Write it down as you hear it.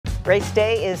Race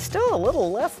day is still a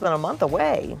little less than a month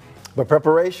away. But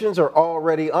preparations are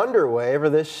already underway for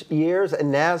this year's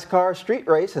NASCAR Street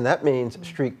Race, and that means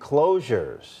street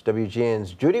closures.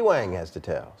 WGN's Judy Wang has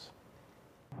details.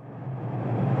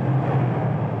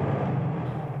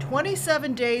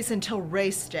 27 days until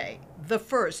race day. The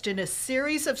first in a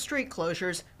series of street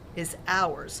closures is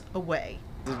hours away.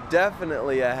 It's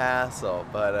definitely a hassle,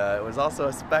 but it was also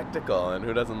a spectacle, and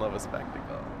who doesn't love a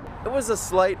spectacle? It was a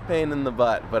slight pain in the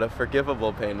butt, but a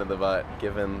forgivable pain in the butt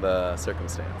given the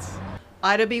circumstance.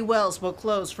 Ida B. Wells will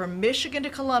close from Michigan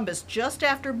to Columbus just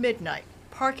after midnight.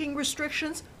 Parking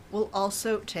restrictions will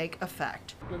also take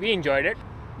effect. We enjoyed it.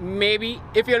 Maybe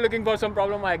if you're looking for some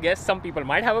problem, I guess some people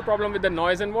might have a problem with the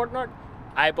noise and whatnot.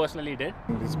 I personally did.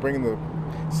 It's bringing the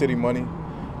city money.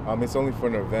 It's only for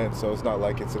an event, so it's not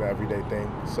like it's an everyday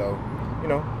thing. So,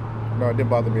 no, it didn't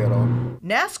bother me at all.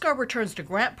 NASCAR returns to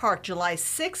Grant Park July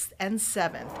 6th and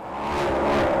 7th.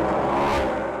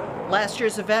 Last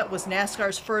year's event was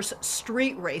NASCAR's first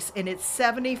street race in its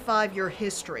 75-year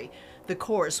history. The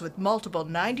course, with multiple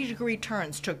 90-degree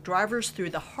turns, took drivers through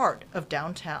the heart of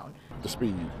downtown. The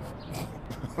speed.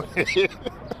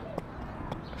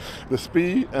 The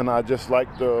speed, and I just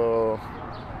like the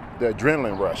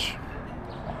adrenaline rush.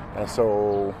 And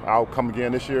so I'll come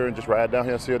again this year and just ride down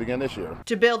here and see it again this year.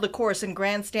 To build the course and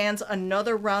grandstands,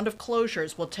 another round of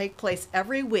closures will take place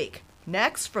every week.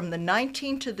 Next, from the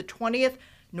 19th to the 20th,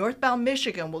 northbound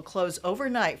Michigan will close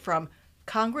overnight from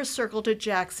Congress Circle to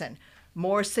Jackson.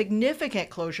 More significant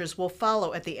closures will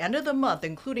follow at the end of the month,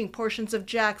 including portions of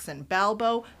Jackson,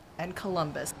 Balbo, and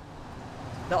Columbus.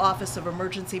 The Office of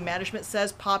Emergency Management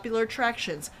says popular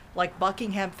attractions like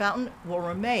Buckingham Fountain will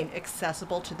remain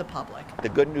accessible to the public. The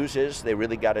good news is they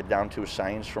really got it down to a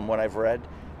science from what I've read,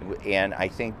 and I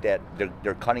think that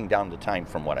they're cutting down the time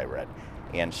from what I read,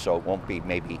 and so it won't be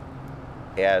maybe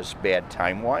as bad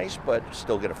time-wise, but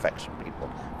still going to affect some people,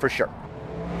 for sure.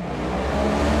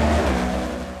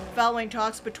 Following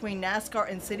talks between NASCAR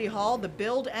and City Hall, the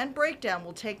build and breakdown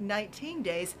will take 19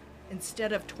 days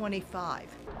instead of 25.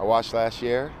 I watched last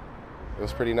year. It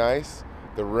was pretty nice.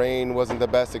 The rain wasn't the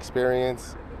best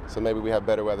experience, so maybe we have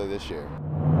better weather this year.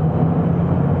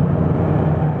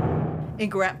 In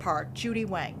Grant Park, Judy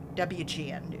Wang,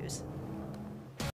 WGN News.